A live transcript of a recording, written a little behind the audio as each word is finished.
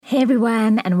Hey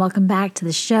everyone, and welcome back to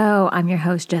the show. I'm your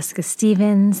host, Jessica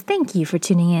Stevens. Thank you for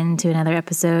tuning in to another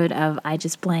episode of I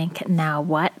Just Blank Now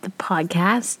What, the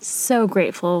podcast. So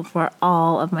grateful for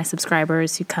all of my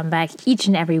subscribers who come back each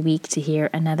and every week to hear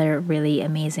another really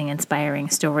amazing, inspiring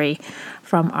story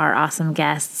from our awesome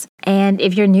guests. And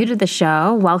if you're new to the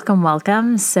show, welcome,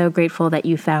 welcome. So grateful that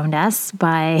you found us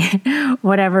by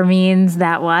whatever means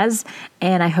that was.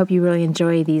 And I hope you really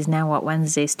enjoy these Now What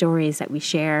Wednesday stories that we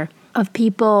share of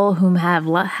people whom have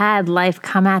had life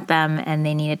come at them and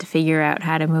they needed to figure out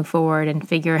how to move forward and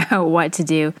figure out what to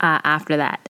do after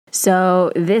that.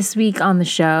 So this week on the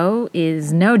show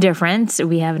is no different.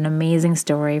 We have an amazing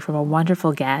story from a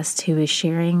wonderful guest who is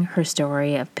sharing her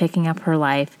story of picking up her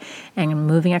life and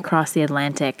moving across the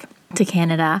Atlantic to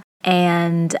Canada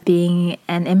and being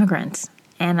an immigrant.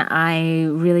 And I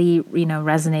really,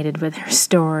 resonated with her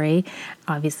story.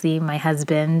 Obviously, my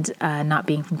husband not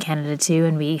being from Canada too,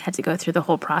 and we had to go through the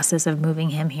whole process of moving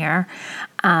him here.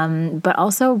 But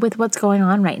also with what's going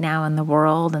on right now in the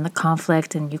world and the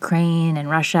conflict in Ukraine and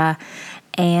Russia,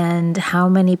 and how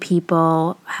many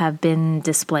people have been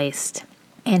displaced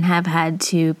and have had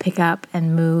to pick up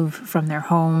and move from their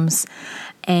homes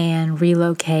and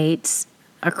relocate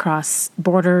across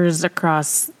borders,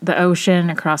 across the ocean,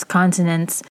 across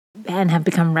continents, and have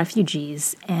become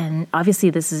refugees. And obviously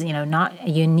this is, not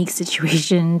a unique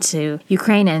situation to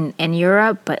Ukraine and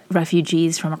Europe, but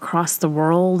refugees from across the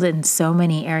world in so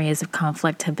many areas of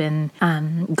conflict have been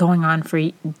going on for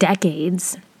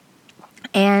decades.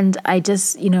 And I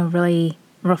just, really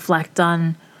reflect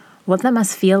on what that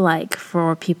must feel like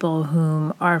for people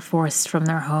whom are forced from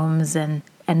their homes and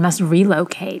must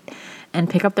relocate and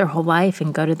pick up their whole life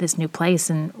and go to this new place,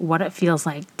 and what it feels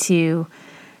like to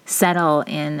settle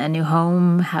in a new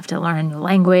home, have to learn a new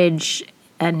language,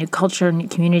 a new culture, new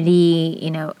community,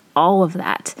 all of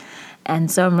that. And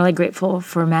so I'm really grateful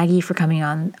for Maggie for coming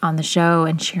on the show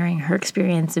and sharing her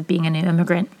experience of being a new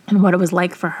immigrant and what it was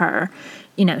like for her.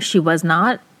 She was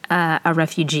not a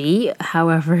refugee.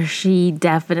 However, she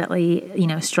definitely,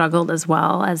 struggled as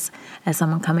well as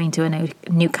someone coming to a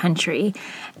new country.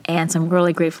 And so I'm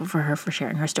really grateful for her for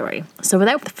sharing her story. So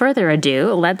without further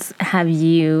ado, let's have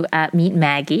you meet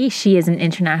Maggie. She is an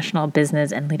international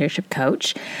business and leadership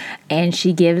coach, and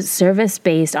she gives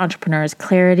service-based entrepreneurs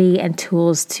clarity and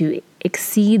tools to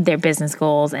exceed their business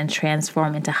goals and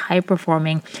transform into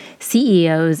high-performing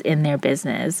CEOs in their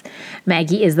business.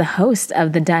 Maggie is the host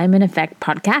of the Diamond Effect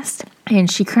podcast, and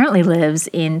she currently lives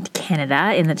in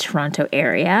Canada in the Toronto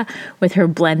area with her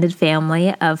blended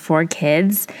family of 4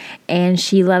 kids, and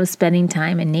she loves spending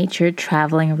time in nature,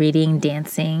 traveling, reading,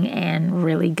 dancing, and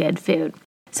really good food.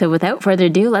 So without further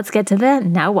ado, let's get to the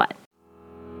Now What?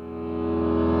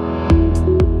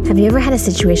 Have you ever had a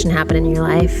situation happen in your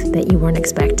life that you weren't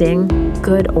expecting,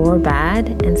 good or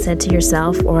bad, and said to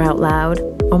yourself or out loud,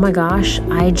 "Oh my gosh,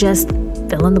 I just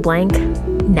fill in the blank.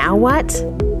 Now what?"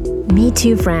 Me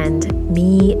too, friend.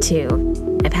 Me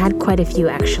too. I've had quite a few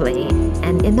actually,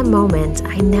 and in the moment,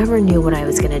 I never knew what I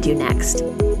was going to do next.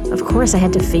 Of course, I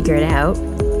had to figure it out,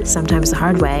 sometimes the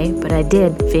hard way, but I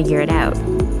did figure it out.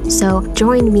 So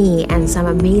join me and some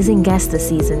amazing guests this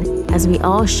season as we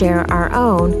all share our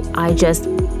own I just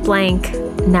blank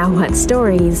now what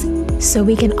stories, so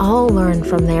we can all learn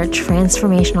from their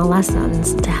transformational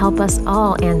lessons to help us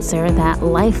all answer that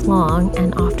lifelong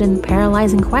and often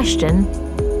paralyzing question,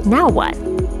 now what?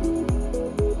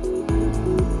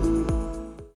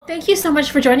 Thank you so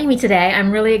much for joining me today.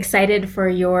 I'm really excited for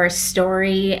your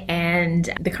story and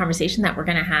the conversation that we're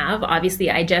going to have. Obviously,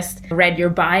 I just read your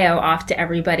bio off to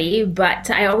everybody,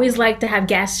 but I always like to have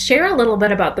guests share a little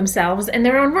bit about themselves in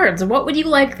their own words. What would you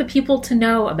like the people to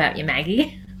know about you,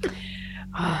 Maggie?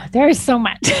 Oh, there's so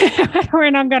much. We're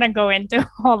not going to go into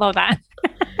all of that.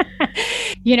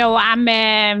 I'm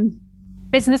a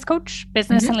business coach,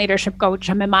 business and leadership coach.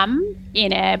 I'm a mom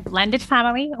in a blended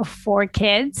family of 4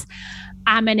 kids.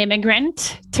 I'm an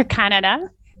immigrant to Canada.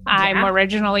 Yeah. I'm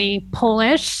originally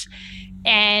Polish.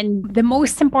 And the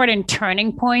most important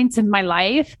turning points in my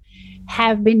life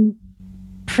have been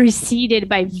preceded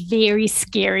by very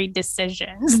scary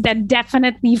decisions that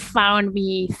definitely found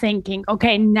me thinking,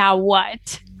 okay, now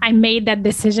what? I made that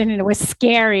decision and it was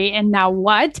scary, and now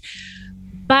what?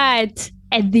 But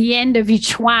at the end of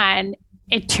each one,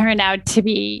 it turned out to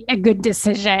be a good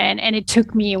decision, and it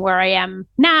took me where I am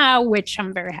now, which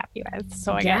I'm very happy with.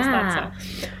 So I guess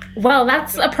that's it. Well,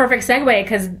 that's a perfect segue,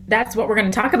 because that's what we're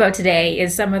going to talk about today,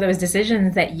 is some of those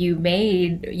decisions that you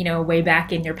made, way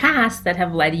back in your past that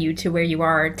have led you to where you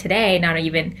are today, not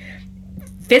even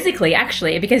physically,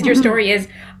 actually, because your story is,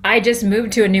 I just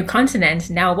moved to a new continent.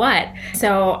 Now what?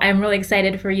 So I'm really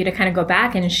excited for you to kind of go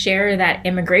back and share that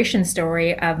immigration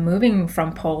story of moving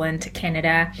from Poland to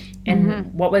Canada,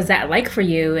 and what was that like for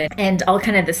you, and all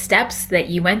kind of the steps that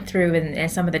you went through, and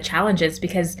some of the challenges,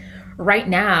 because right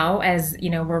now, as you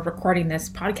know, we're recording this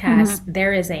podcast,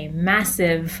 there is a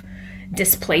massive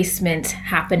displacement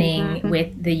happening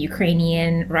with the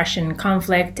Ukrainian-Russian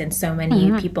conflict, and so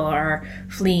many people are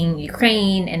fleeing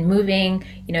Ukraine and moving.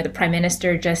 You know, the Prime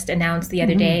Minister just announced the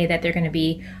other day that they're going to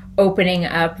be opening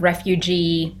up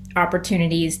refugee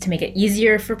opportunities to make it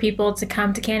easier for people to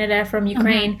come to Canada from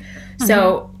Ukraine.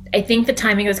 So I think the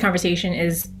timing of this conversation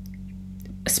is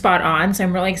spot on. So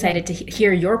I'm really excited to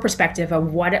hear your perspective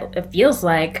of what it feels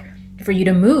like for you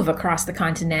to move across the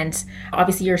continent.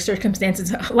 Obviously, your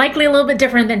circumstances are likely a little bit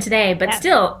different than today, but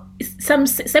still some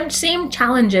same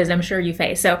challenges I'm sure you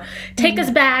face. So take us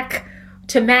back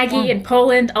to Maggie in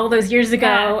Poland all those years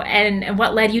ago, and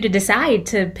what led you to decide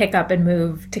to pick up and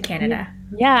move to Canada.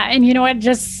 Yeah. And you know what,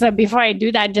 just before I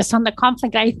do that, just on the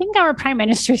conflict, I think our prime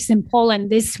minister is in Poland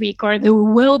this week, or there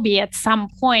will be at some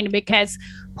point, because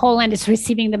Poland is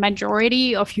receiving the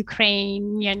majority of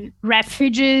Ukrainian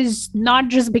refugees, not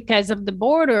just because of the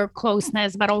border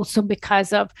closeness, but also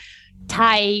because of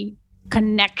tight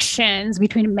connections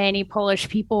between many Polish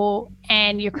people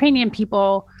and Ukrainian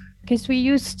people, because we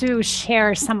used to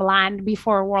share some land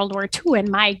before World War II. And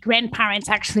my grandparents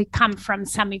actually come from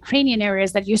some Ukrainian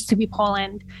areas that used to be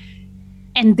Poland.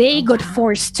 And they got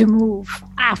forced to move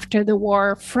after the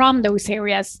war from those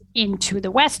areas into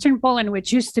the Western Poland,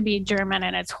 which used to be German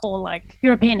and its whole like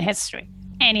European history.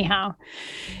 Anyhow,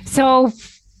 so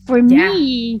for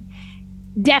me,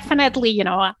 definitely, you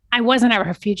know, I wasn't a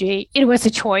refugee. It was a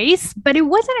choice, but it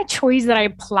wasn't a choice that I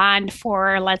planned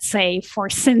for, let's say, for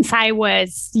since I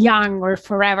was young or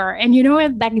forever. And you know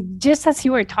what, like just as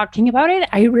you were talking about it,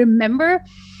 I remember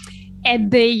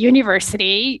at the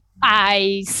university,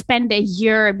 I spent a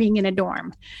year being in a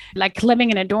dorm, like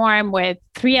living in a dorm with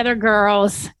 3 other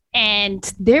girls. And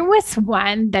there was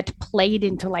one that played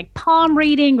into like palm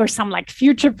reading or some like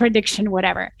future prediction,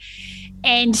 whatever.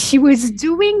 And she was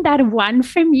doing that one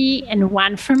for me and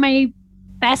one for my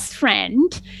best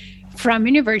friend from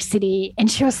university.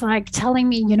 And she was like telling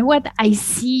me, you know what, I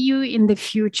see you in the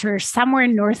future somewhere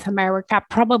in North America,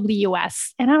 probably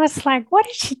US. And I was like, what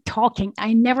is she talking?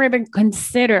 I never even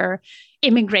consider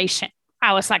immigration.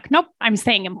 I was like, nope, I'm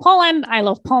staying in Poland. I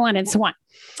love Poland and so on.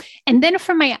 And then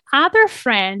for my other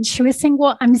friend, she was saying,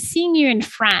 well, I'm seeing you in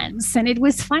France. And it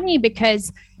was funny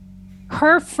because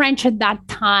her French at that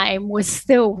time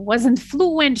wasn't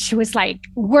fluent. She was like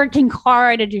working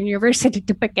hard at university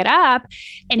to pick it up.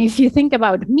 And if you think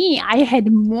about me, I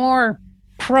had more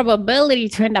probability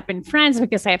to end up in France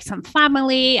because I have some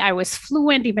family. I was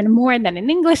fluent even more than in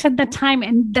English at the time.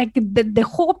 And like the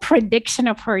whole prediction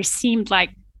of her seemed like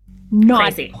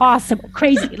not possible,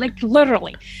 crazy, like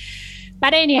literally.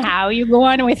 But anyhow, you go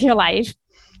on with your life.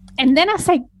 And then as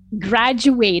I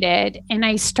graduated and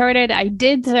I started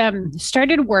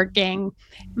working,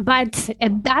 but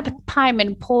at that time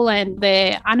in Poland,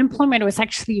 the unemployment was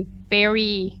actually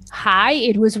very high.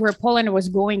 It was where Poland was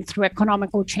going through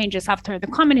economical changes after the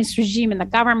communist regime, and the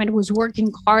government was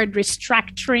working hard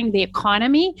restructuring the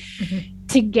economy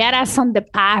to get us on the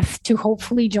path to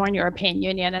hopefully join European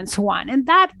Union and so on. And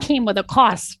that came with a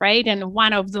cost, right? And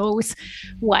one of those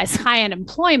was high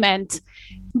unemployment.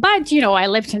 But, you know, I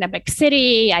lived in a big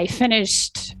city. I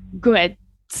finished good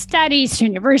studies,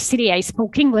 university. I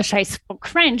spoke English. I spoke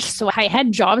French. So I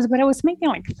had jobs, but I was making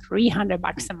like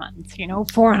 $300 a month, you know,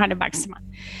 $400 a month.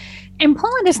 And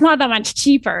Poland is not that much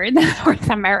cheaper than North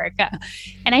America.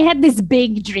 And I had this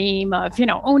big dream of, you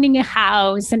know, owning a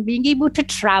house and being able to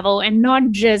travel and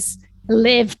not just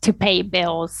live to pay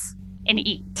bills and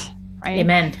eat, right?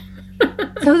 Amen.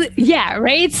 So, yeah,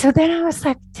 right? So then I was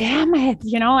like, damn it,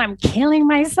 you know, I'm killing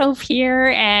myself here.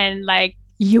 And like,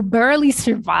 you barely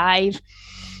survive.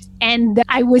 And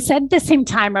I was at the same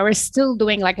time, I was still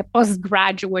doing like a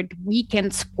postgraduate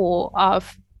weekend school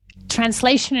of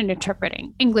translation and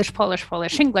interpreting, English, Polish,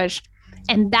 Polish, English.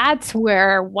 And that's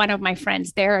where one of my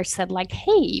friends there said like,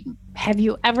 hey, have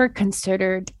you ever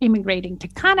considered immigrating to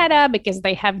Canada? Because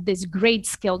they have this great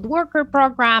skilled worker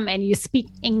program and you speak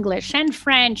English and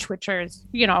French, which are,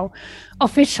 you know,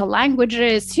 official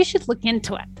languages. You should look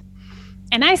into it.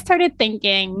 And I started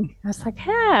thinking, I was like,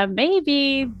 yeah,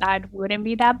 maybe that wouldn't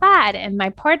be that bad. And my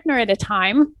partner at the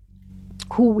time,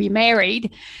 who we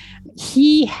married,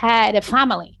 he had a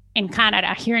family in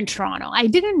Canada, here in Toronto. I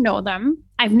didn't know them.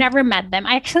 I've never met them.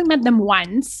 I actually met them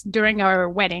once during our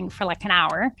wedding for like an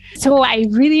hour. So I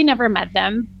really never met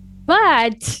them.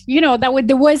 But,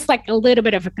 there was like a little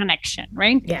bit of a connection,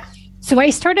 right? Yeah. So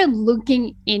I started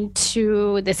looking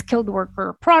into the skilled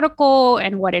worker protocol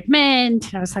and what it meant.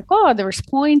 And I was like, oh, there's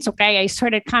points. Okay. I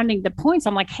started counting the points.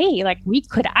 I'm like, hey, like we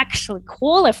could actually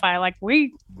qualify. Like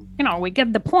we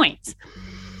get the points.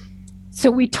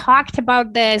 So we talked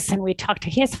about this and we talked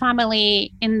to his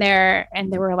family in there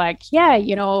and they were like, yeah,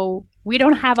 we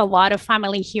don't have a lot of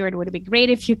family here. It would be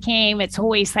great if you came. It's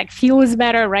always like feels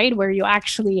better, right? Where you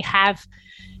actually have.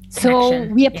 So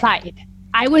we applied. Yeah.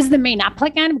 I was the main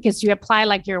applicant because you apply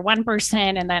like you're one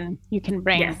person and then you can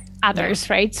bring others,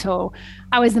 right? So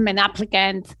I was the main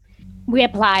applicant. We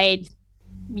applied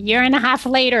a year and a half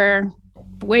later,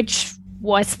 which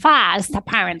was fast,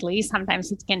 apparently.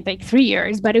 Sometimes it can take 3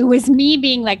 years, but it was me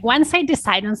being like, once I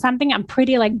decide on something, I'm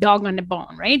pretty like dog on the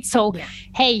bone, right? So,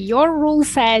 hey, your rule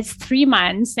says 3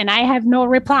 months and I have no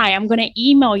reply. I'm going to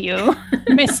email you,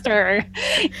 Mr.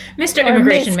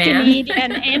 Immigration Man.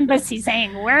 Canadian Embassy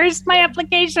saying, where's my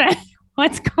application?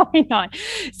 What's going on?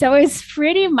 So it's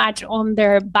pretty much on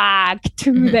their back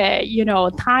to the,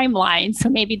 timeline. So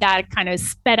maybe that kind of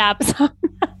sped up some.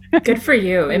 Good for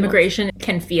you. Immigration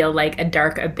can feel like a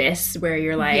dark abyss where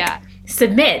you're like,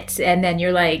 submit. And then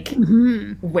you're like,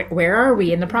 where are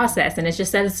we in the process? And it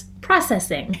just says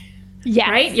processing. Yeah.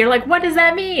 Right? You're like, what does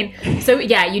that mean? So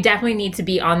yeah, you definitely need to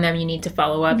be on them. You need to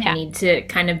follow up. You need to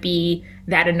kind of be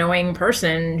that annoying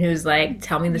person who's like,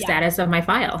 tell me the status of my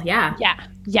file. Yeah. Yeah.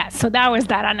 Yeah. So that was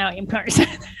that annoying person.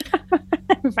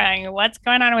 What's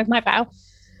going on with my file?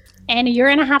 And a year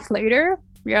and a half later,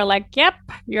 you're like, yep,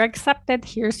 you're accepted.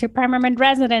 Here's your permanent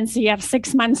residency. You have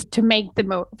 6 months to make the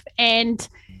move. And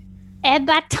at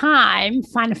that time,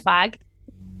 fun fact,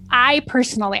 I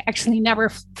personally actually never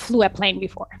flew a plane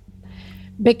before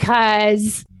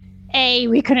because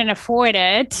we couldn't afford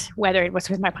it, whether it was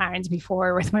with my parents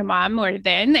before or with my mom or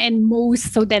then. And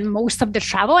most of the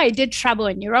travel, I did travel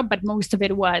in Europe, but most of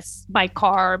it was by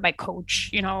car, by coach,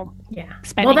 Yeah.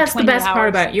 Well, that's the best part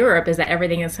about Europe is that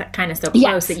everything is kind of so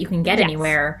close that you can get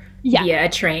anywhere via a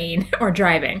train or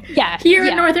driving. Yeah. Here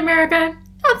in North America,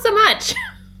 not so much.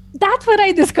 That's what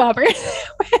I discovered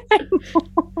when I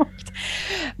moved.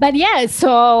 But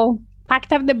so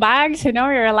packed up the bags,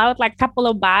 you're allowed like a couple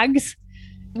of bags.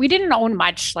 We didn't own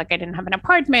much. Like I didn't have an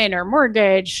apartment or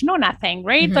mortgage, nothing,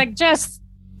 right? Mm-hmm. Like just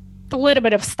a little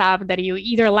bit of stuff that you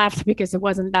either left because it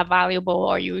wasn't that valuable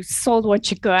or you sold what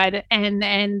you could. And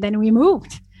then we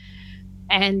moved.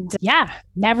 And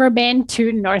never been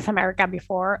to North America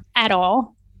before at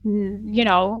all.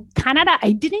 Canada,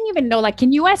 I didn't even know, like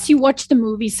in US, you watch the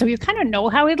movies, so you kind of know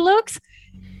how it looks.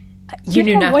 You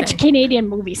don't watch Canadian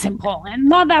movies in Poland,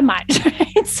 not that much.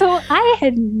 Right? So I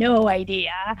had no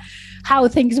idea how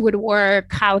things would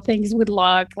work, how things would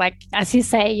look. Like, as you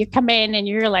say, you come in and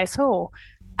you realize, oh,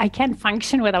 I can't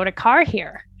function without a car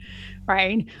here,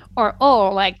 right? Or,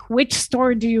 like, which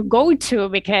store do you go to?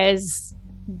 Because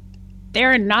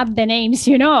they're not the names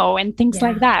and things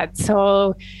like that.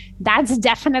 So that's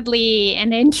definitely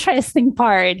an interesting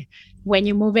part when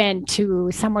you move into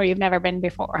somewhere you've never been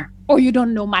before or you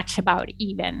don't know much about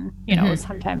even,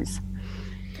 sometimes.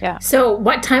 Yeah. So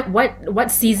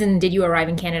what season did you arrive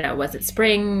in Canada? Was it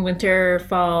spring, winter,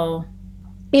 fall?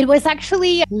 It was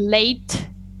actually late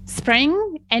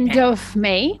spring, end of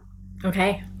May.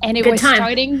 Okay. And it was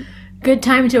starting. Good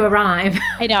time to arrive.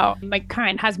 I know. My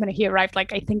current husband, he arrived I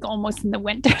think almost in the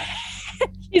winter.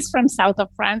 He's from south of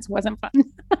France. Wasn't fun.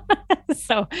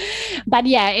 So, but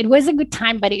it was a good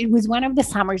time. But it was one of the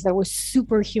summers that was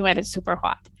super humid and super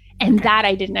hot. And that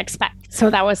I didn't expect.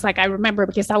 So that was I remember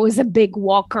because I was a big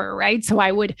walker, right? So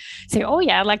I would say, oh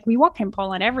yeah, like we walk in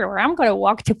Poland everywhere. I'm going to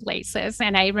walk to places.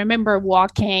 And I remember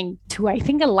walking to, I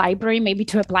think, a library, maybe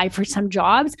to apply for some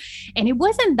jobs. And it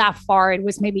wasn't that far. It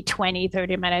was maybe 20,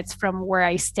 30 minutes from where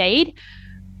I stayed.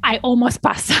 I almost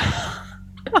passed out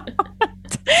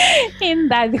in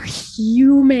that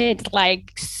humid,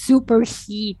 super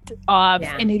heat of,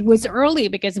 and it was early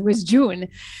because it was June.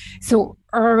 So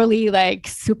early,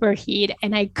 super heat.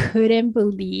 And I couldn't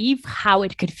believe how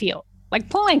it could feel.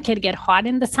 Poland can get hot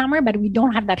in the summer, but we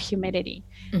don't have that humidity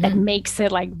that makes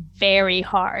it very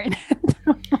hard.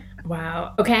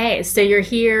 Wow. Okay. So you're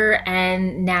here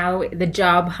and now the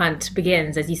job hunt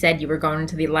begins. As you said, you were going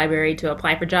to the library to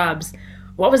apply for jobs.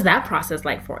 What was that process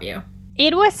like for you?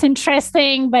 It was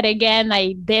interesting, but again,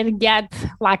 I did get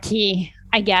lucky,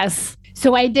 I guess.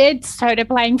 So I did start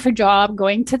applying for job,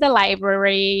 going to the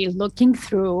library, looking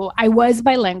through. I was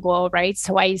bilingual, right?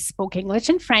 So I spoke English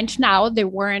and French now. They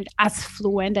weren't as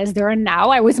fluent as they are now.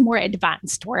 I was more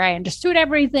advanced where I understood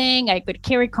everything. I could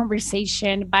carry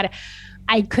conversation, but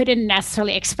I couldn't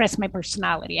necessarily express my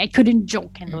personality. I couldn't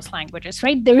joke in those languages,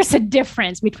 right? There's a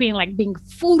difference between like being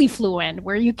fully fluent,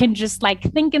 where you can just like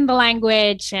think in the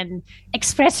language and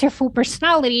express your full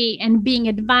personality, and being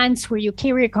advanced, where you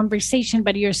carry a conversation,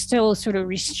 but you're still sort of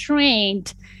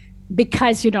restrained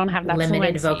because you don't have that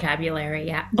limited fluency. vocabulary.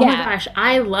 Yeah. Oh my gosh,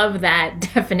 I love that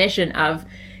definition of,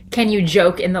 can you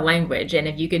joke in the language? And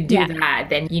if you can do that,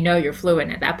 then you know you're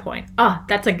fluent at that point. Oh,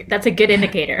 that's a good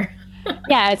indicator.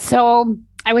 Yeah. So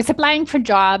I was applying for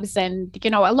jobs, and, you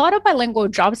know, a lot of bilingual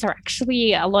jobs are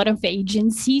actually, a lot of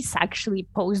agencies actually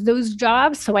post those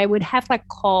jobs. So I would have like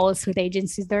calls with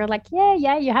agencies. They're like,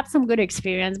 yeah, you have some good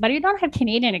experience, but you don't have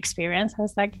Canadian experience. I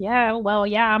was like,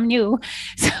 I'm new.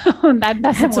 So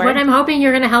that's what I'm hoping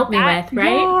you're going to help me with,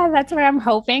 right? Yeah, that's what I'm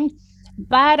hoping.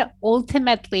 But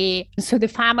ultimately, so the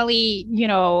family, you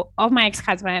know, of my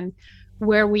ex-husband,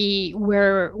 where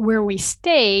we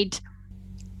stayed,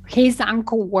 his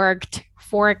uncle worked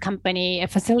for a company, a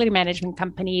facility management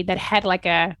company that had like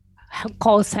a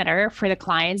call center for the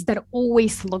clients that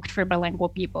always looked for bilingual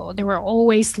people. They were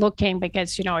always looking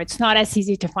because, you know, it's not as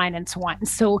easy to find and so on.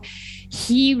 So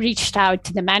he reached out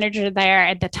to the manager there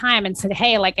at the time and said,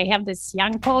 hey, like I have this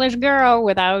young Polish girl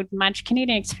without much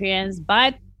Canadian experience,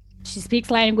 but she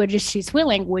speaks languages, she's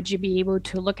willing. Would you be able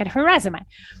to look at her resume?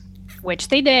 Which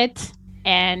they did.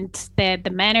 And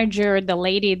the manager, the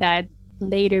lady that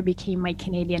later became my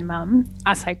Canadian mom,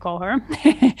 as I call her,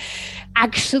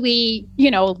 actually,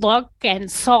 you know, looked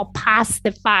and saw past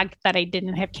the fact that I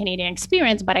didn't have Canadian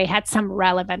experience, but I had some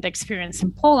relevant experience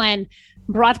in Poland,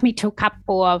 brought me to a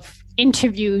couple of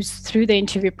interviews through the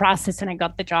interview process, and I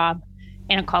got the job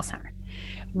in a call center,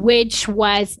 which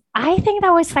was, I think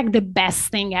that was like the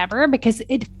best thing ever, because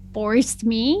it forced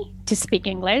me to speak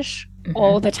English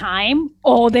all the time,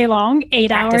 all day long,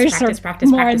 8 hours or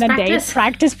more than days.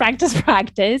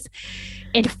 Practice.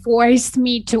 It forced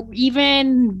me to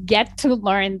even get to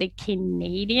learn the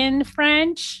Canadian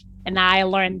French. And I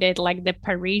learned it like the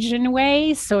Parisian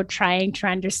way. So trying to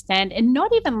understand, and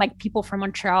not even like people from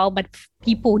Montreal, but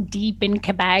people deep in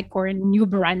Quebec or in New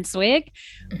Brunswick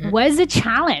was a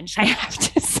challenge, I have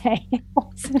to say. It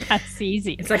wasn't as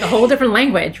easy. It's like a whole different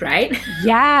language, right?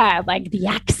 Yeah, like the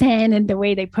accent and the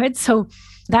way they put. So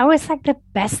that was like the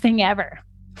best thing ever,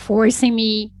 throwing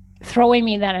me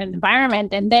in that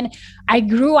environment. And then I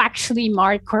grew actually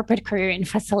my corporate career in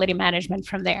facility management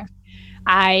from there.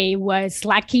 I was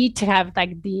lucky to have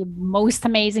like the most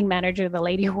amazing manager, the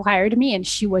lady who hired me, and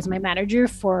she was my manager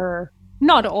for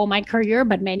not all my career,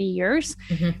 but many years,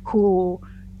 who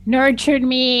nurtured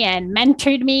me and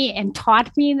mentored me and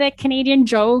taught me the Canadian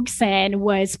jokes, and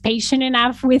was patient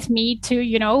enough with me to,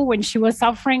 you know, when she was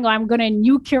offering, I'm going to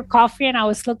nuke your coffee, and I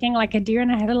was looking like a deer,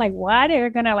 and I had to like, what? You're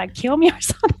going to like kill me or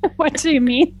something? What do you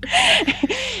mean?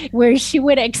 Where she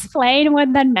would explain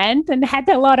what that meant, and had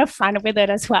a lot of fun with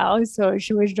it as well. So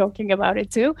she was joking about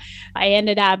it too. I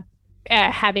ended up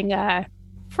having a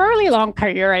fairly long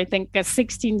career, I think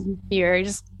 16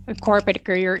 years, a corporate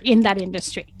career in that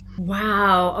industry.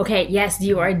 Wow. Okay. Yes,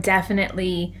 you are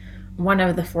definitely one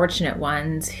of the fortunate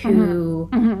ones who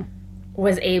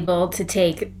was able to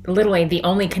take literally the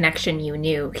only connection you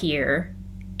knew here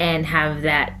and have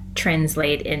that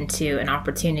translate into an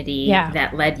opportunity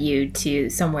that led you to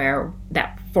somewhere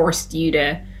that forced you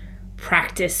to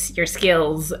practice your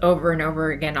skills over and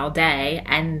over again all day.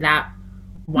 And that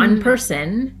one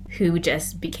person who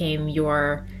just became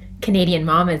your Canadian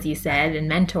mom, as you said, and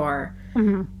mentor,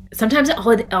 sometimes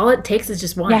all it takes is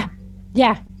just one.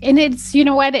 Yeah. And it's, you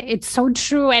know what, it's so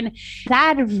true. And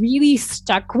that really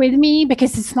stuck with me,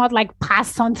 because it's not like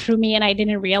passed on through me and I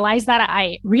didn't realize that.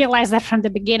 I realized that from the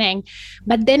beginning.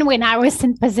 But then when I was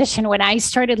in position, when I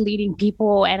started leading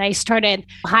people and I started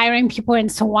hiring people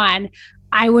and so on,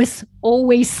 I was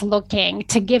always looking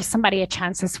to give somebody a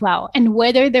chance as well. And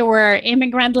whether they were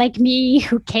immigrant like me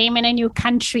who came in a new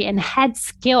country and had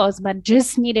skills but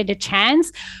just needed a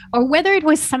chance, or whether it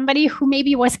was somebody who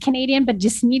maybe was Canadian but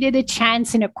just needed a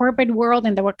chance in a corporate world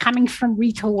and they were coming from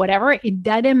retail, whatever, it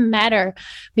doesn't matter.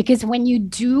 Because when you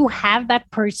do have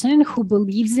that person who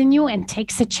believes in you and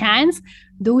takes a chance,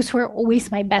 those were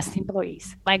always my best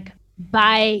employees, like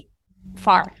by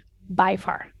far.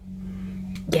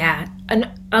 Yeah,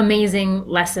 an amazing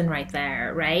lesson right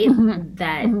there, right?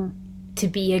 That to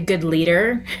be a good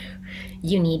leader,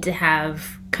 you need to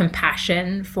have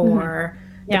compassion for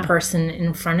the person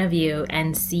in front of you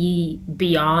and see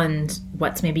beyond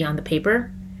what's maybe on the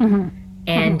paper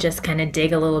and just kind of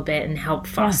dig a little bit and help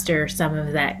foster some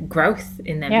of that growth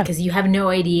in them, because you have no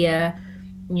idea,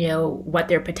 you know, what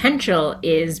their potential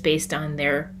is based on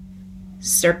their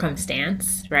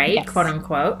circumstance, right? Quote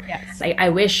unquote. Yes. I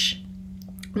wish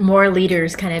more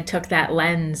leaders kind of took that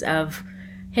lens of,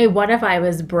 hey, what if I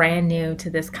was brand new to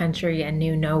this country and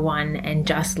knew no one and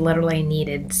just literally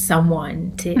needed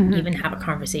someone to even have a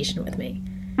conversation with me?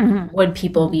 Would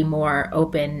people be more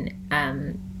open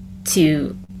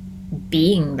to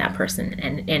being that person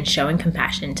and showing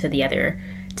compassion to the other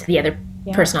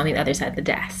person on the other side of the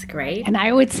desk, right? And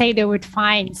I would say they would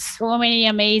find so many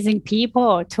amazing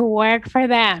people to work for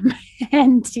them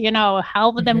and,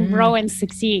 help them grow and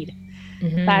succeed.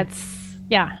 That's,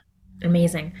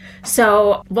 amazing.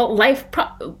 So, well,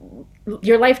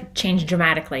 your life changed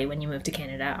dramatically when you moved to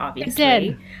Canada, obviously.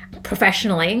 It did.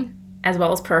 Professionally as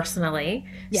well as personally.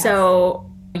 Yes. So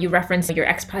you referenced your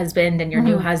ex-husband and your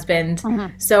new husband.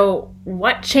 So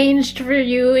what changed for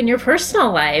you in your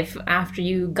personal life after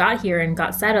you got here and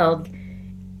got settled?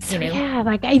 Yeah,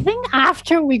 I think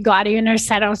after we got here and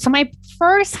settled, so my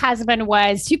first husband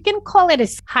was, you can call it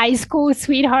a high school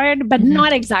sweetheart, but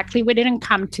not exactly. We didn't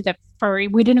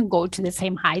we didn't go to the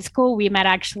same high school. We met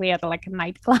actually at a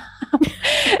nightclub.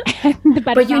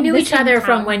 but you knew each other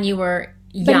from when you were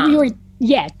young.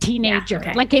 Teenager.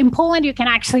 Yeah, okay. In Poland, you can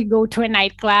actually go to a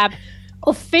nightclub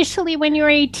officially when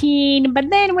you're 18, but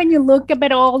then when you look a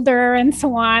bit older and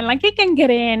so on, you can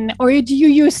get in, or you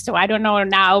used to, I don't know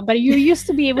now, but you used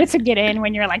to be able to get in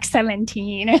when you're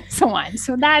 17 and so on.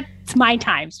 So that's my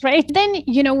times, right? Then,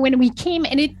 when we came,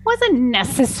 and it wasn't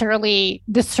necessarily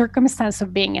the circumstance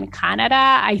of being in Canada.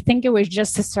 I think it was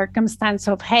just a circumstance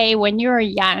of, hey, when you're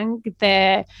young,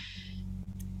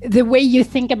 the way you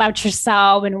think about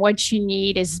yourself and what you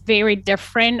need is very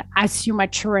different as you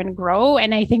mature and grow.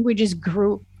 And I think we just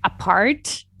grew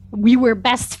apart. We were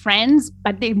best friends,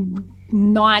 but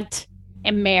not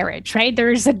a marriage, right?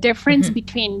 There's a difference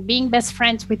between being best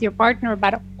friends with your partner,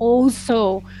 but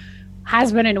also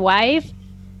husband and wife,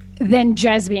 than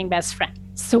just being best friends.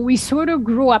 So we sort of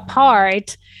grew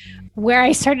apart, where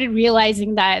I started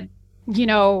realizing that,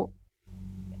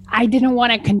 I didn't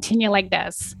want to continue like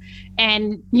this.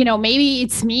 And, maybe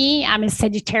it's me. I'm a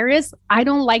Sagittarius. I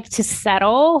don't like to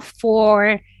settle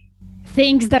for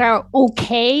things that are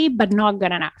okay, but not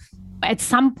good enough. At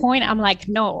some point, I'm like,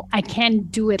 no, I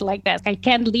can't do it like this. I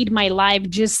can't lead my life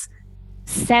just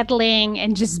settling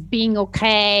and just being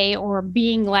okay, or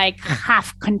being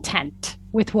half content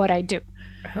with what I do.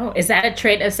 Oh, is that a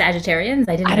trait of Sagittarians?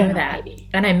 I didn't know that. Maybe.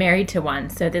 And I'm married to one.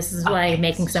 So this is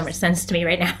making so much sense to me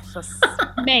right now.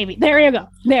 Maybe. There you go.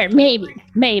 There, maybe.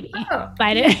 Oh.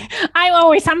 But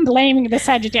I'm blaming the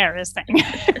Sagittarius thing.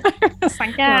 It's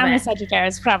I'm a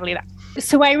Sagittarius, probably that.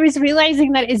 So I was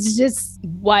realizing that it just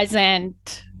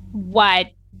wasn't what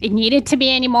it needed to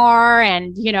be anymore.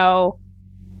 And,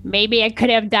 maybe I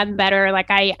could have done better.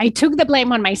 I took the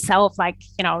blame on myself,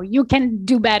 you can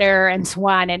do better and so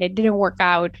on. And it didn't work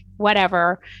out,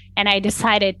 whatever. And I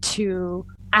decided to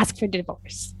ask for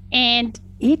divorce. And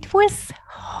it was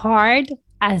hard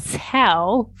as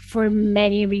hell for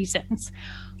many reasons.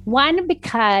 One,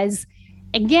 because,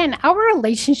 again, our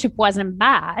relationship wasn't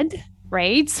bad,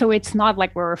 right? So it's not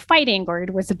like we were fighting or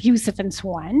it was abusive and so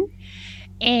on.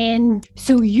 And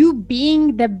so you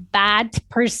being the bad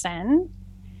person,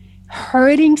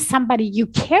 hurting somebody you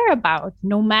care about,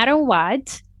 no matter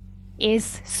what,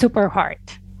 is super hard.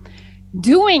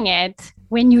 Doing it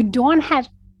when you don't have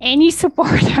any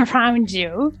support around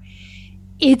you,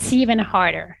 it's even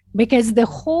harder, because the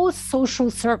whole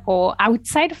social circle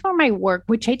outside from my work,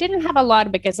 which I didn't have a lot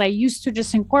because I used to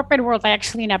just in corporate world, I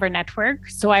actually never network.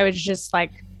 So I was just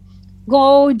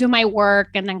go do my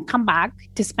work and then come back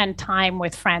to spend time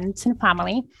with friends and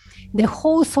family. The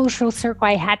whole social circle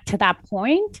I had to that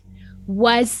point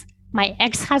was my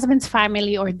ex-husband's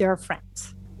family or their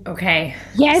friends. Okay.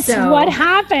 Yes, so what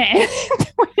happened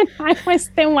when I was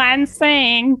the one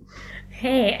saying,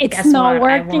 hey, it's not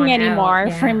working anymore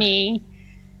for me.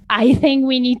 I think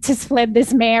we need to split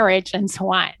this marriage and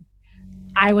so on.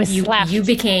 I was left You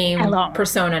became alone.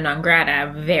 Persona non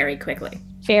grata very quickly.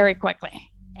 Very quickly.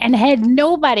 And had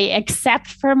nobody except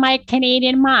for my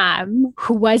Canadian mom,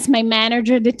 who was my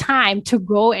manager at the time, to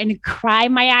go and cry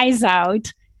my eyes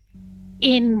out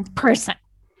in person.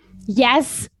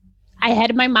 Yes, I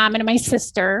had my mom and my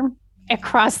sister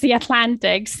across the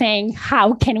Atlantic saying,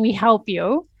 how can we help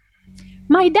you?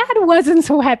 My dad wasn't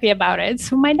so happy about it.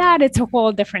 So my dad, it's a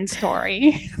whole different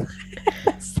story.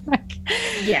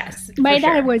 Yes. My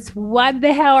dad was, what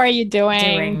the hell are you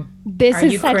doing? This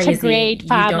is such a great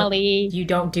family. You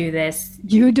don't do this.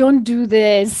 You don't do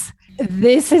this.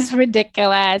 This is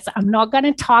ridiculous. I'm not going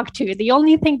to talk to you. The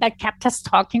only thing that kept us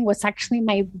talking was actually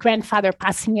my grandfather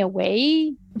passing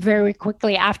away very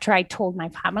quickly after I told my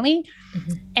family.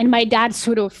 Mm-hmm. And my dad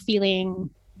sort of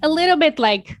feeling a little bit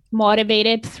like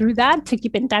motivated through that to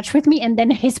keep in touch with me. And then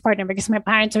his partner, because my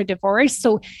parents are divorced.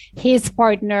 So his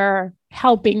partner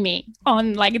helping me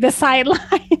on like the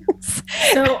sidelines.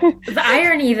 So the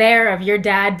irony there of your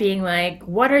dad being like,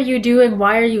 what are you doing?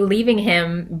 Why are you leaving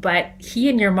him? But he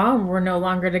and your mom were no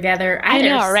longer together either. I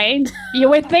know, right? You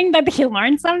would think that he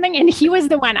learned something, and he was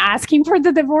the one asking for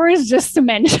the divorce, just to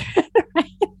mention, right?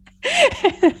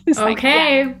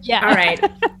 Okay. Like, yeah. All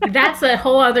right. That's a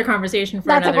whole other conversation for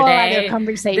another day. Other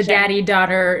conversation. The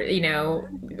daddy-daughter,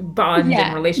 bond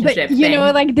and relationship but, thing.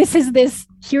 Like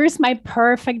here's my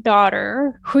perfect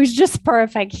daughter who's just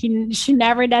perfect. She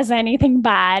never does anything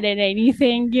bad and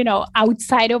anything,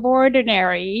 outside of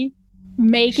ordinary,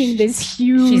 making this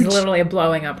huge... She's literally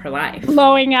blowing up her life.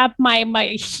 Blowing up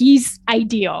he's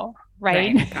ideal,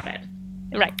 right? Got it.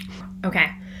 Right.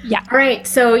 Okay. Yeah. All right.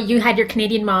 So you had your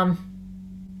Canadian mom,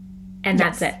 and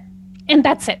yes. That's it. And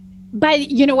that's it. But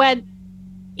you know what?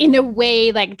 In a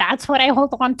way, like that's what I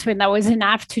hold on to. And that was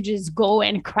enough to just go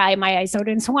and cry my eyes out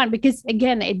and so on. Because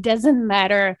again, it doesn't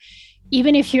matter.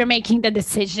 Even if you're making the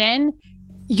decision,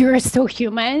 you're still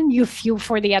human. You feel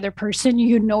for the other person.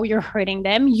 You're hurting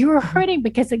them. You're hurting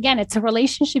because again, it's a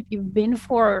relationship you've been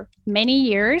for many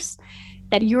years,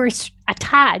 that you're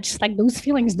attached. Like those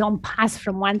feelings don't pass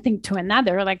from one thing to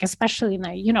another, like especially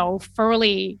in a,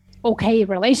 fairly okay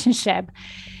relationship.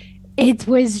 It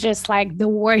was just like the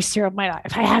worst year of my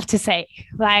life, I have to say.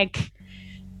 Like,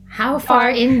 how far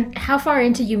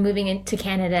into you moving into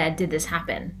Canada did this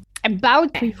happen?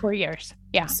 About 3-4 years.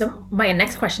 Yeah. So my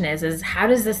next question is how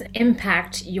does this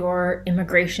impact your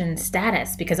immigration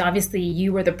status? Because obviously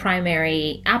you were the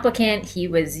primary applicant. He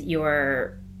was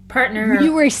your partner.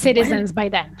 You were citizens by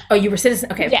then. Oh, you were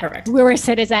citizens? Okay, yeah, perfect. We were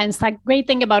citizens. Like, great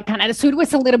thing about Canada. So it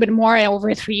was a little bit more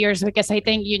over 3 years, because I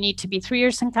think you need to be 3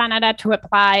 years in Canada to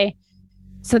apply.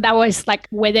 So that was like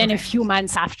within a few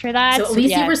months after that. So at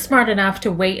least you were smart enough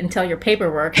to wait until your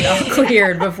paperwork got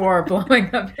cleared before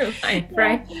blowing up your life,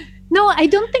 right? No, I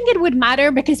don't think it would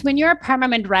matter, because when you're a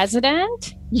permanent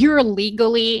resident, you're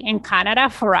legally in Canada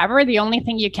forever. The only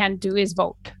thing you can do is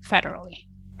vote federally.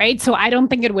 Right. So I don't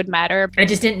think it would matter. I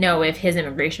just didn't know if his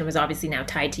immigration was obviously now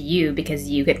tied to you because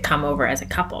you could come over as a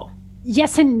couple.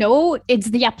 Yes and no. It's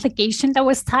the application that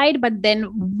was tied, but then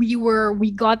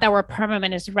we got our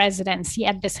permanent residency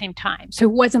at the same time. So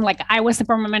it wasn't like I was a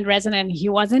permanent resident and he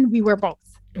wasn't. We were both.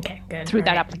 Okay, good. Through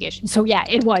that application. So yeah,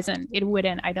 it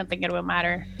wouldn't. I don't think it would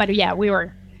matter. But yeah, we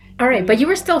were. All right. But you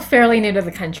were still fairly new to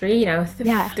the country,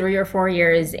 3 or 4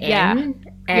 years in. Yeah.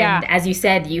 And as you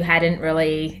said, you hadn't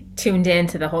really tuned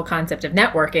into the whole concept of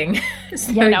networking.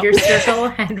 So your circle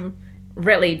had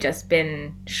really just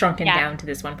been shrunken down to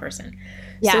this one person.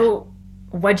 Yeah. So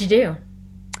what'd you do?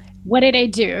 What did I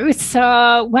do?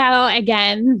 So, well,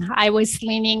 again, I was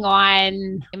leaning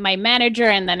on my manager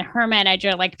and then her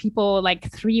manager, like people,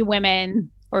 like 3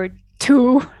 women or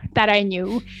 2 that I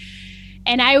knew.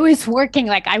 And I was working,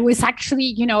 like I was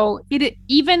actually,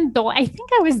 even though I think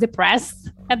I was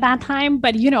depressed at that time,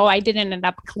 but, I didn't end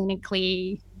up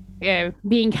clinically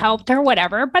being helped or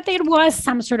whatever, but it was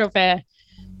some sort of a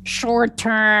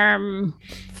short-term,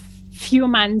 few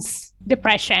months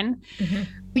depression. Mm-hmm.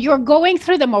 You're going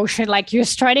through the motion, like you're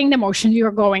starting the motion,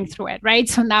 you're going through it, right?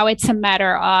 So now it's a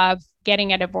matter of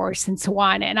getting a divorce and so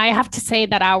on. And I have to say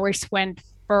that ours went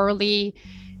fairly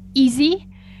easy,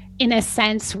 in a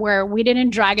sense where we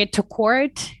didn't drag it to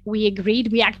court. We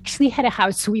agreed. We actually had a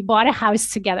house. So we bought a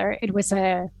house together. It was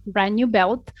a brand new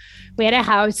build. We had a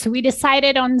house. So we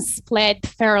decided on split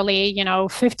fairly,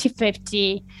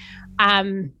 50-50.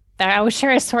 I will share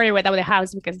a story about the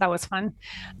house because that was fun.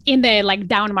 In the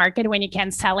down market when you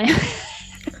can't sell it.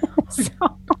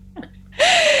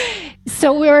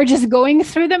 So we were just going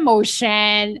through the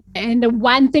motion. And the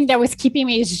one thing that was keeping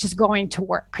me is just going to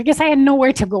work, because I had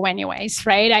nowhere to go anyways,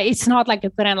 right? It's not like I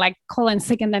couldn't call in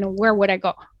sick and then where would I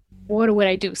go? What would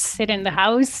I do? Sit in the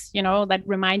house, that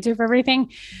reminds you of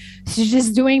everything. So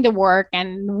just doing the work.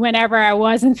 And whenever I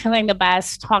wasn't feeling the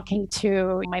best, talking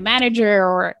to my manager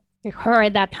or her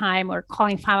at that time, or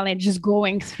calling family, just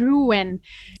going through. And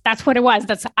that's what it was.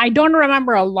 I don't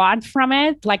remember a lot from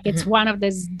it. It's one of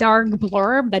this dark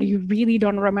blurb that you really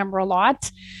don't remember a lot.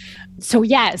 So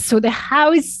yeah, so the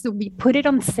house, we put it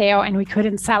on sale and we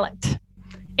couldn't sell it.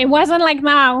 It wasn't like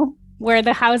now where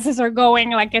the houses are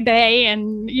going a day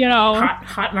and,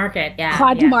 hot market. Yeah.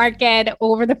 Hot market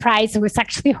over the price. It was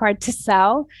actually hard to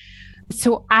sell.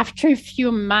 So after a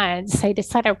few months, I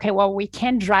decided, okay, well, we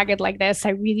can't drag it like this.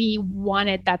 I really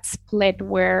wanted that split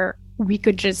where we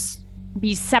could just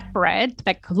be separate,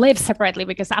 live separately,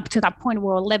 because up to that point, we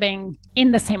were living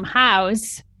in the same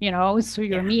house, so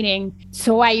you're meeting.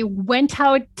 So I went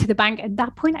out to the bank. At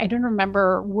that point, I don't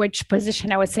remember which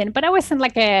position I was in, but I was in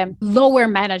like a lower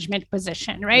management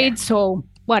position, right? Yeah. So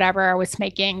whatever, I was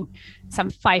making some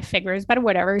 5 figures, but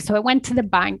whatever. So I went to the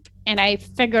bank and I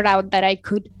figured out that I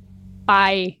could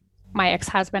buy my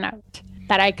ex-husband out,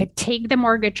 that I could take the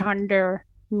mortgage under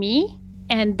me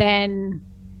and then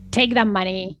take that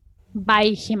money, buy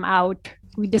him out.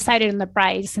 We decided on the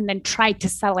price and then try to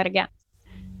sell it again,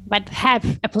 but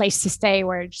have a place to stay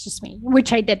where it's just me,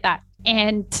 which I did that.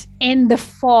 And in the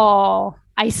fall,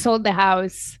 I sold the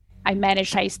house. I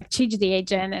changed the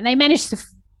agent and I managed to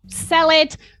sell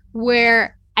it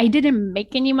where I didn't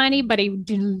make any money, but I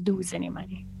didn't lose any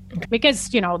money because,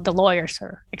 the lawyers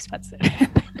are expensive.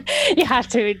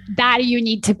 You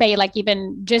need to pay like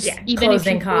even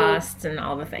closing costs and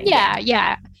all the things.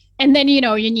 Yeah. And then, you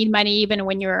need money even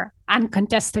when you're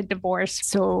uncontested divorce.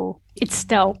 So it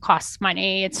still costs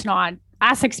money. It's not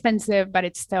as expensive, but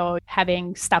it's still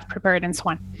having stuff prepared and so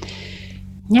on.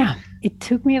 Yeah. It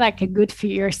took me like a good few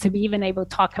years to be even able to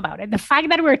talk about it. The fact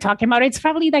that we're talking about it's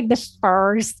probably like the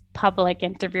first public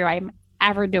interview I'm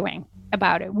ever doing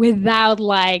about it without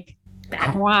like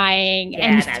crying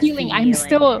and feeling. I'm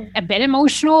still a bit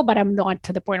emotional, but I'm not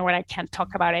to the point where I can't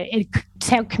talk about it. It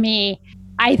took me,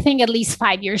 I think, at least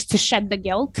 5 years to shed the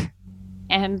guilt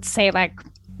and say like,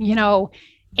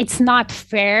 it's not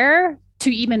fair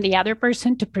to even the other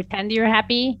person to pretend you're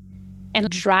happy and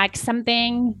drag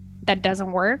something that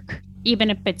doesn't work,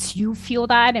 even if it's you feel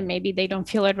that and maybe they don't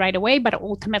feel it right away, but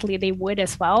ultimately they would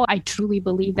as well. I truly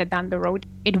believe that down the road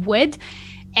it would.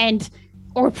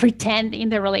 Or pretend in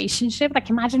the relationship. Like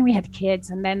imagine we had kids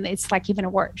and then it's like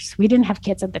even worse. We didn't have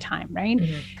kids at the time, right?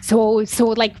 Mm-hmm. So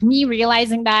like me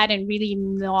realizing that and really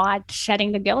not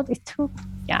shedding the guilt, it took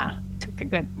a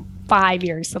good 5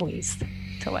 years at least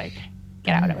to like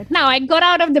get out of it. Now I got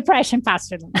out of depression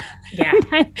faster than that.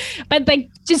 Yeah. But like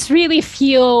just really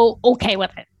feel okay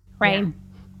with it, right?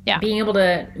 Yeah. Being able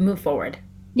to move forward.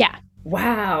 Yeah.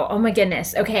 Wow. Oh my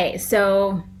goodness. Okay.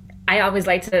 So I always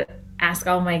like to ask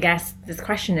all my guests this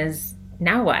question is,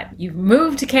 now what? You've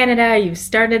moved to Canada, you've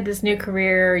started this new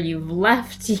career, you've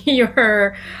left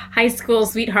your high school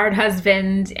sweetheart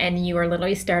husband, and you are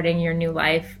literally starting your new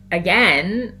life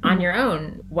again on your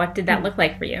own. What did that look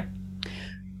like for you?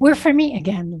 Well, for me,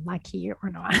 again, lucky or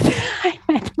not, I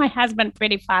met my husband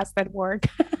pretty fast at work.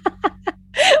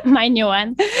 My new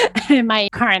one, my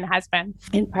current husband,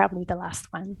 and probably the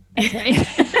last one.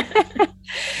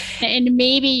 And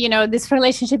maybe, this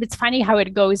relationship, it's funny how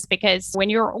it goes because when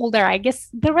you're older, I guess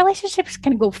the relationships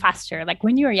can go faster. Like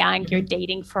when you're young, you're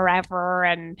dating forever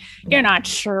and you're not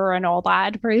sure and all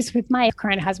that. Whereas with my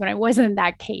current husband, it wasn't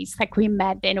that case. Like we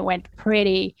met and it went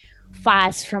pretty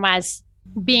fast from us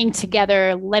being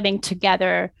together, living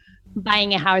together,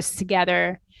 buying a house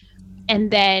together.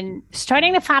 And then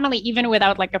starting a family, even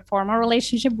without like a formal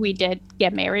relationship, we did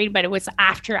get married, but it was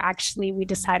after actually we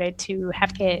decided to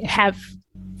have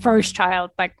first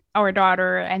child, like our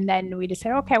daughter. And then we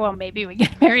decided, okay, well, maybe we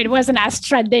get married. It wasn't as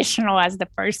traditional as the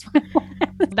first one.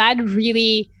 That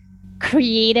really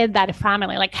created that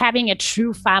family, like having a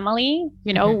true family,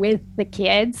 with the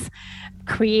kids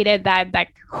created that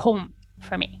like home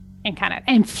for me. And Canada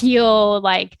and feel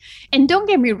like, and don't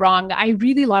get me wrong, I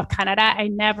really love Canada. I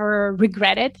never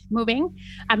regretted moving.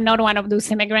 I'm not one of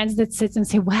those immigrants that sits and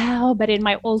say, well, but in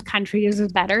my old country, this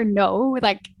is better. No,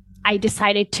 like I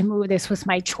decided to move. This was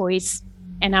my choice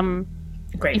and I'm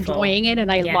grateful. Enjoying it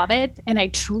and I love it. And I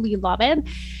truly love it.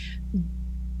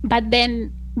 But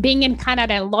then being in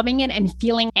Canada and loving it and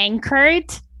feeling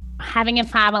anchored, having a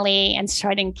family and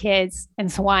starting kids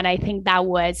and so on, I think that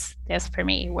was this for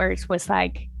me, where it was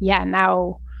like,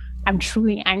 now I'm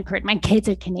truly anchored. My kids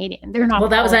are Canadian. They're not. Well,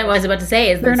 that was what I was about to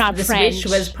say. They're not the French.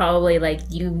 Switch was probably like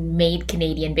you made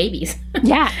Canadian babies.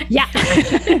 Yeah.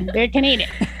 They're Canadian.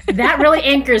 That really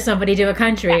anchors somebody to a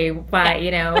country by,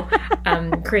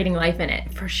 creating life in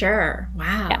it for sure.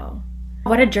 Wow. Yeah.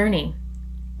 What a journey.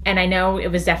 And I know it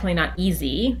was definitely not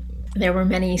easy. There were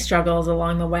many struggles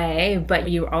along the way, but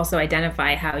you also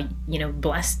identify how,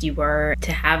 blessed you were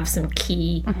to have some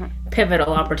key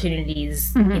pivotal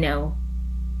opportunities,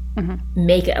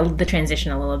 make the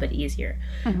transition a little bit easier.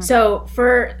 So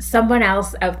for someone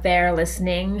else out there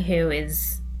listening who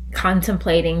is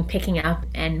contemplating picking up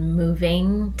and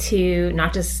moving to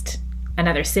not just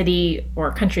another city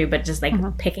or country, but just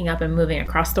like picking up and moving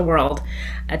across the world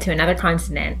to another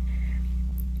continent,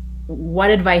 what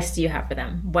advice do you have for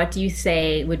them? What do you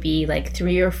say would be like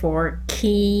 3 or 4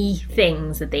 key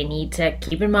things that they need to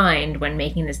keep in mind when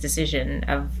making this decision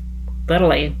of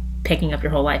literally picking up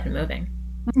your whole life and moving?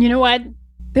 You know what?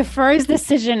 The first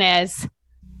decision is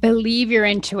believe your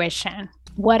intuition.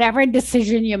 Whatever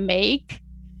decision you make,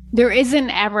 there isn't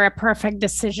ever a perfect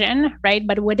decision, right?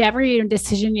 But whatever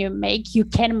decision you make, you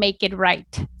can make it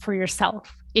right for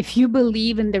yourself. If you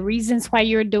believe in the reasons why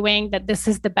you're doing that, this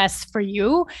is the best for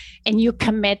you, and you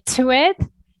commit to it,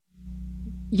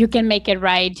 you can make it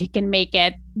right. You can make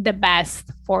it the best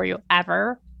for you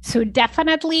ever. So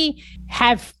definitely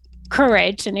have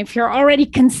courage. And if you're already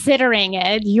considering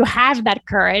it, you have that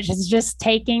courage. It's just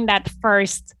taking that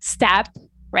first step,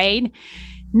 right?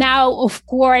 Now, of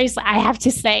course, I have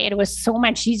to say it was so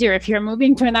much easier if you're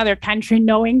moving to another country,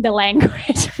 knowing the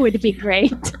language would be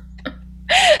great.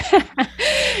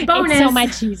 Bonus. It's so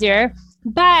much easier.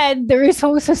 But there is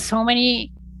also so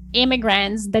many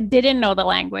immigrants that didn't know the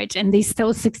language and they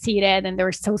still succeeded and they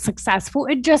were so successful.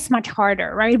 It's just much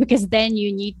harder, right? Because then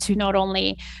you need to not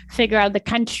only figure out the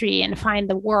country and find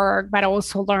the work, but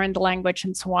also learn the language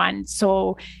and so on.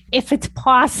 So if it's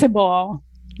possible,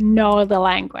 know the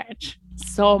language.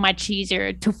 So much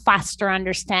easier to faster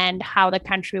understand how the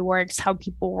country works, how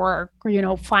people work,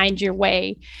 or, find your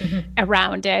way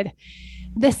around it.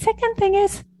 The second thing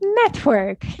is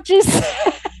network. Just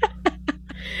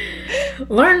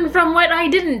learn from what I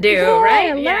didn't do,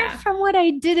 right? Learn from what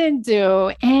I didn't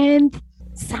do. And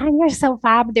sign yourself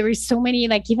up. There is so many,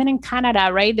 like even in Canada,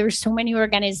 right? There's so many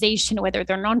organizations, whether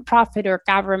they're nonprofit or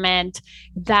government,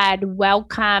 that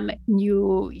welcome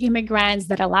new immigrants,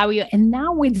 that allow you. And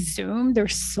now with Zoom,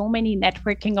 there's so many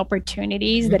networking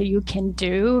opportunities that you can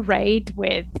do, right?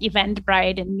 With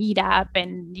Eventbrite and Meetup.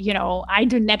 And, I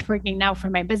do networking now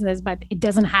for my business, but it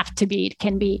doesn't have to be. It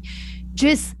can be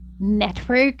just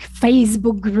network,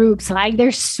 Facebook groups. Like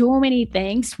there's so many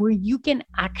things where you can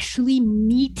actually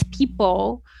meet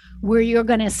people where you're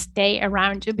going to stay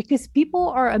around you, because people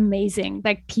are amazing.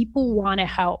 Like people want to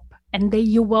help, and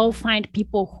you will find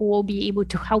people who will be able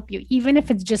to help you, even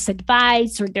if it's just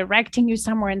advice or directing you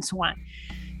somewhere and so on.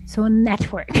 So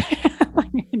network.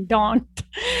 Don't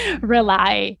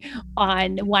rely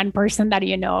on one person that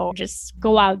just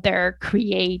go out there,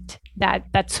 create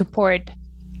that support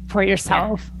for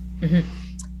yourself. Yeah. Mm-hmm.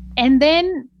 And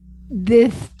then the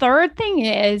third thing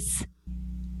is,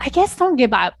 I guess, don't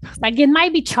give up. Like it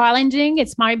might be challenging.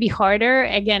 It might be harder.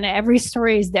 Again, every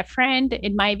story is different.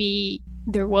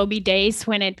 There will be days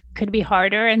when it could be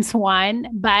harder and so on.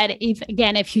 But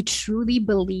if you truly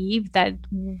believe that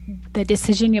the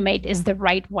decision you made is the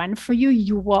right one for you,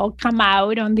 you will come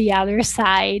out on the other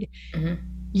side,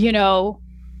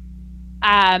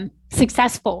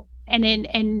 successful.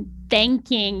 And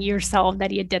thanking yourself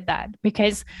that you did that,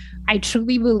 because I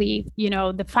truly believe,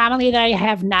 the family that I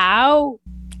have now,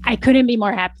 I couldn't be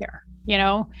more happier.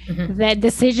 The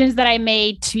decisions that I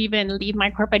made to even leave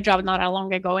my corporate job not that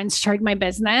long ago and start my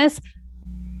business,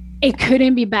 it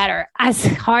couldn't be better. As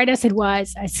hard as it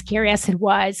was, as scary as it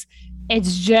was,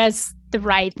 it's just the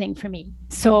right thing for me.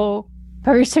 So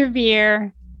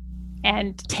persevere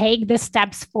and take the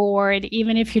steps forward.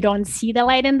 Even if you don't see the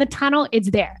light in the tunnel,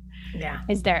 it's there. Yeah.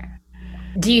 It's there.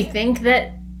 Do you think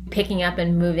that picking up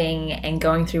and moving and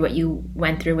going through what you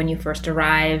went through when you first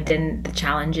arrived and the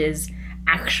challenges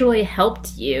actually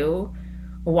helped you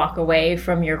walk away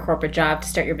from your corporate job to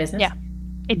start your business? Yeah,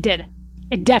 it did.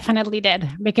 It definitely did.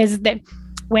 Because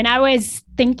when I was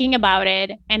thinking about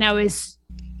it and I was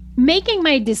making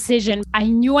my decision, I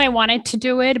knew I wanted to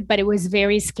do it, but it was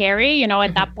very scary.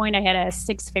 At that point, I had a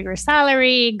 6-figure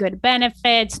salary, good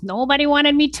benefits. Nobody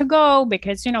wanted me to go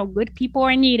because, good people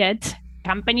are needed.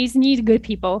 Companies need good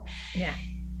people. Yeah.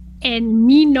 And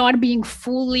me not being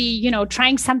fully,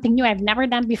 trying something new I've never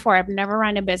done before. I've never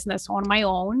run a business on my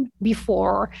own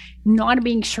before, not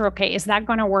being sure, okay, is that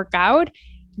going to work out?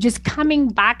 Just coming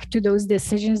back to those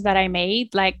decisions that I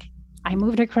made, like I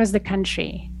moved across the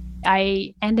country.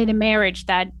 I ended a marriage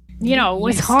that,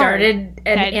 was hard. You started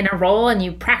in a role and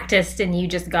you practiced and you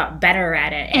just got better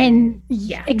at it. And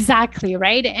yeah, exactly,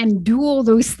 right? And do all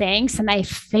those things. And I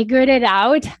figured it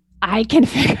out. I can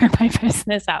figure my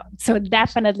business out. So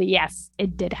definitely, yes,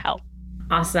 it did help.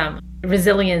 Awesome.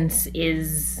 Resilience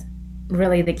is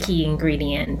really the key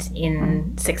ingredient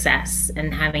in success,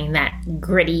 and having that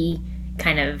gritty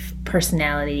kind of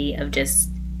personality of just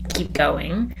keep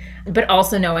going, but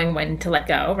also knowing when to let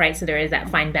go, right? So there is that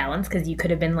fine balance, because you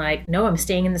could have been like, no, I'm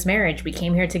staying in this marriage. We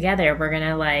came here together. We're going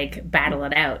to battle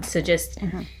it out. So just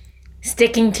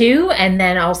sticking to, and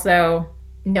then also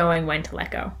knowing when to let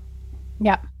go.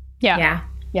 Yeah.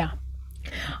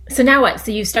 So now what?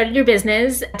 So you started your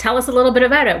business. Tell us a little bit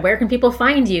about it. Where can people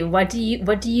find you? What do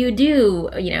you do?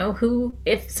 Who,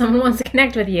 if someone wants to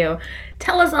connect with you,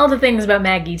 tell us all the things about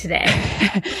Maggie today.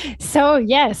 So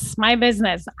yes, my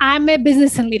business. I'm a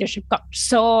business and leadership coach.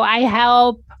 So I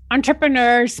help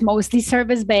entrepreneurs, mostly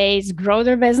service-based, grow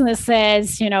their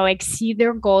businesses, exceed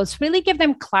their goals, really give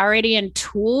them clarity and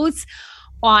tools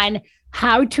on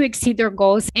how to exceed their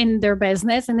goals in their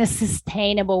business in a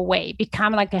sustainable way,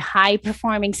 become like a high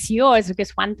performing CEO.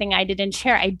 Because one thing I didn't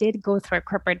share, I did go through a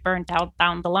corporate burnt out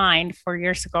down the line 4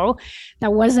 years ago.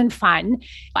 That wasn't fun.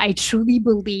 I truly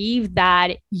believe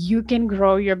that you can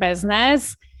grow your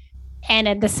business and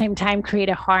at the same time create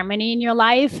a harmony in your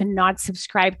life and not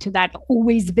subscribe to that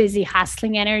always busy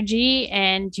hustling energy.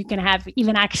 And you can have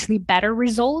even actually better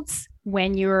results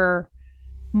when you're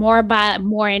more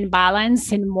in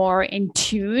balance and more in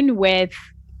tune with,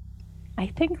 I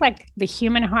think, like the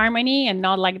human harmony and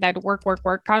not like that work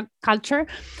culture.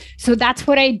 So that's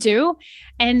what I do.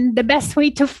 And the best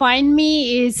way to find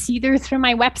me is either through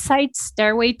my website,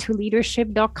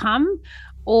 stairwaytoleadership.com,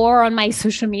 or on my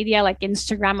social media like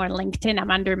Instagram or LinkedIn.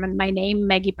 I'm under my name,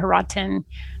 Maggie Perrotin.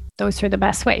 Those are the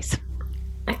best ways.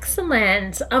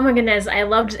 Excellent. Oh my goodness. I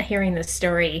loved hearing this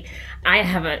story. I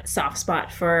have a soft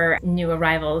spot for new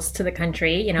arrivals to the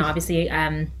country. Obviously,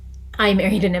 I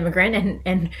married an immigrant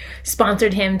and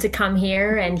sponsored him to come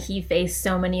here. And he faced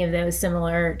so many of those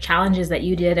similar challenges that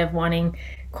you did of wanting,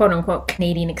 quote unquote,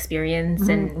 Canadian experience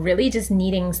and really just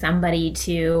needing somebody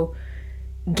to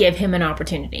give him an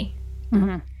opportunity.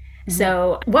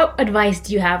 So what advice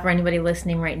do you have for anybody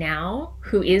listening right now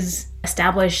who is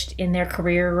established in their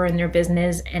career or in their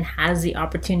business and has the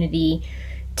opportunity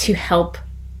to help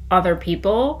other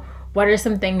people? What are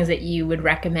some things that you would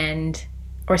recommend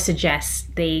or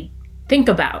suggest they think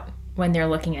about when they're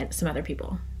looking at some other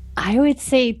people? I would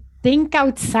say think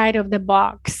outside of the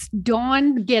box.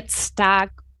 Don't get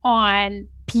stuck on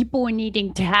people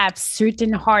needing to have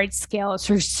certain hard skills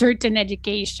or certain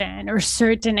education or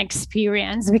certain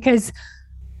experience, because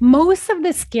most of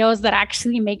the skills that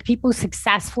actually make people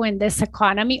successful in this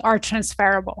economy are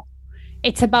transferable.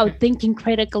 It's about thinking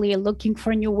critically, looking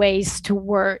for new ways to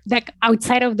work, like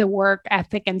outside of the work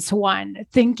ethic and so on,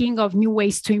 thinking of new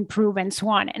ways to improve and so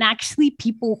on. And actually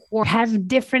people who have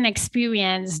different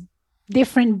experience,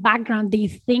 different background, they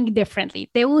think differently.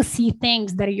 They will see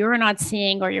things that you're not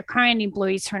seeing or your current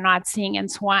employees are not seeing and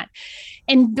so on.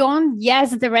 And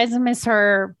yes, the resumes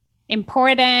are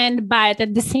important, but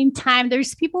at the same time,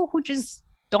 there's people who just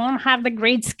don't have the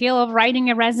great skill of writing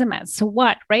a resume. So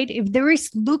what, right? If there is,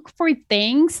 look for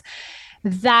things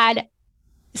that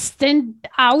stand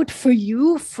out for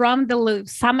you from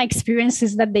some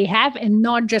experiences that they have, and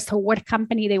not just what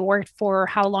company they worked for,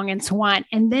 how long, and so on.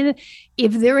 And then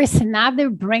if there is another,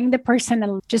 bring the person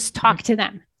and just talk to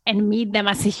them and meet them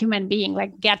as a human being,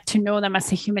 like get to know them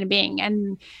as a human being.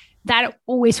 And that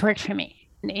always worked for me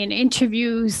in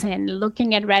interviews and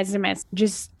looking at resumes,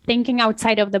 just thinking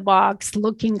outside of the box,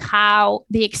 looking how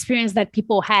the experience that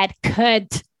people had could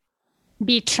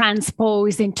be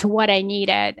transposed into what I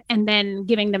needed, and then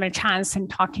giving them a chance and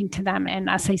talking to them. And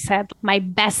as I said, my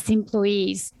best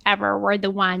employees ever were the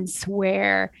ones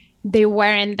where they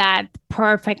weren't that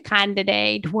perfect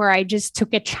candidate, where I just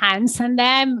took a chance on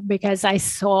them because I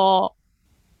saw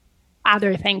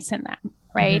other things in them,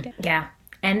 right? Mm-hmm. Yeah.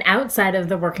 And outside of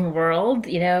the working world,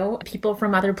 people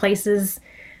from other places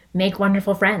make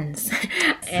wonderful friends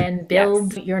and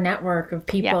build your network of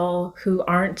people who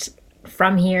aren't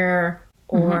from here,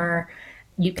 or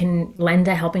you can lend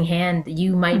a helping hand.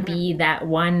 You might be that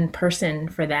one person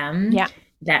for them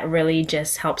that really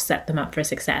just helps set them up for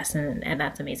success. And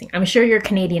that's amazing. I'm sure your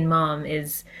Canadian mom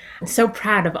is so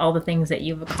proud of all the things that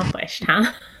you've accomplished,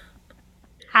 huh?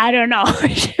 I don't know.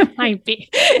 She might be.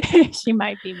 She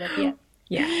might be, but yeah.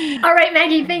 Yeah. All right,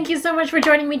 Maggie, thank you so much for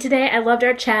joining me today. I loved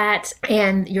our chat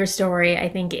and your story. I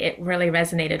think it really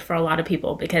resonated for a lot of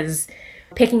people, because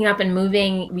picking up and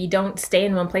moving, we don't stay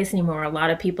in one place anymore. A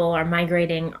lot of people are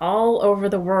migrating all over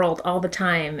the world all the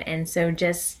time. And so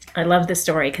I love this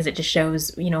story because it just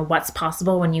shows, what's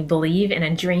possible when you believe in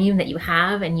a dream that you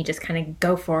have and you just kind of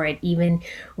go for it, even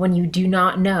when you do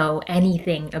not know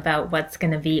anything about what's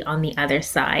going to be on the other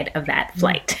side of that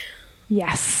flight.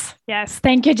 Yes.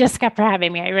 Thank you, Jessica, for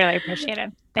having me. I really appreciate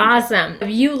it. Awesome. If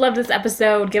you love this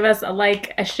episode, give us a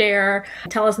like, a share.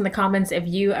 Tell us in the comments if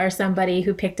you are somebody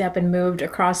who picked up and moved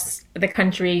across the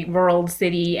country, world,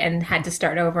 city, and had to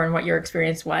start over, and what your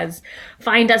experience was.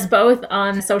 Find us both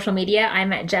on social media.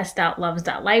 I'm at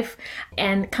jess.loves.life,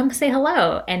 and come say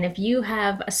hello. And if you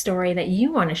have a story that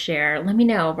you want to share, let me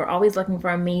know. We're always looking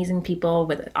for amazing people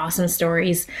with awesome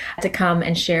stories to come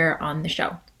and share on the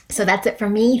show. So that's it for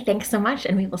me. Thanks so much,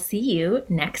 and we will see you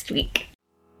next week.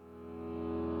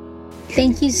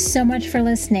 Thank you so much for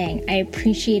listening. I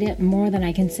appreciate it more than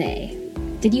I can say.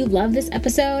 Did you love this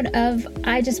episode of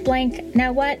I Just Blank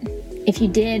Now What? If you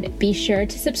did, be sure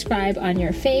to subscribe on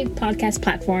your fave podcast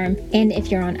platform. And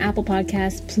if you're on Apple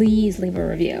Podcasts, please leave a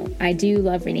review. I do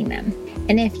love reading them.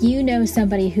 And if you know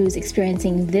somebody who's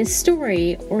experiencing this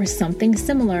story or something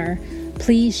similar,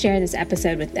 please share this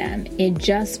episode with them. It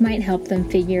just might help them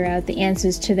figure out the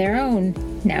answers to their own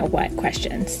now what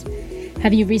questions.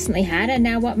 Have you recently had a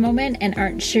now what moment and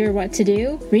aren't sure what to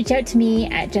do? Reach out to me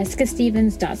at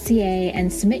jessicastevens.ca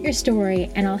and submit your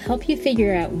story, and I'll help you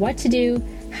figure out what to do,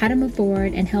 how to move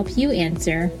forward, and help you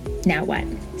answer now what.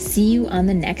 See you on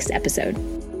the next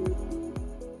episode.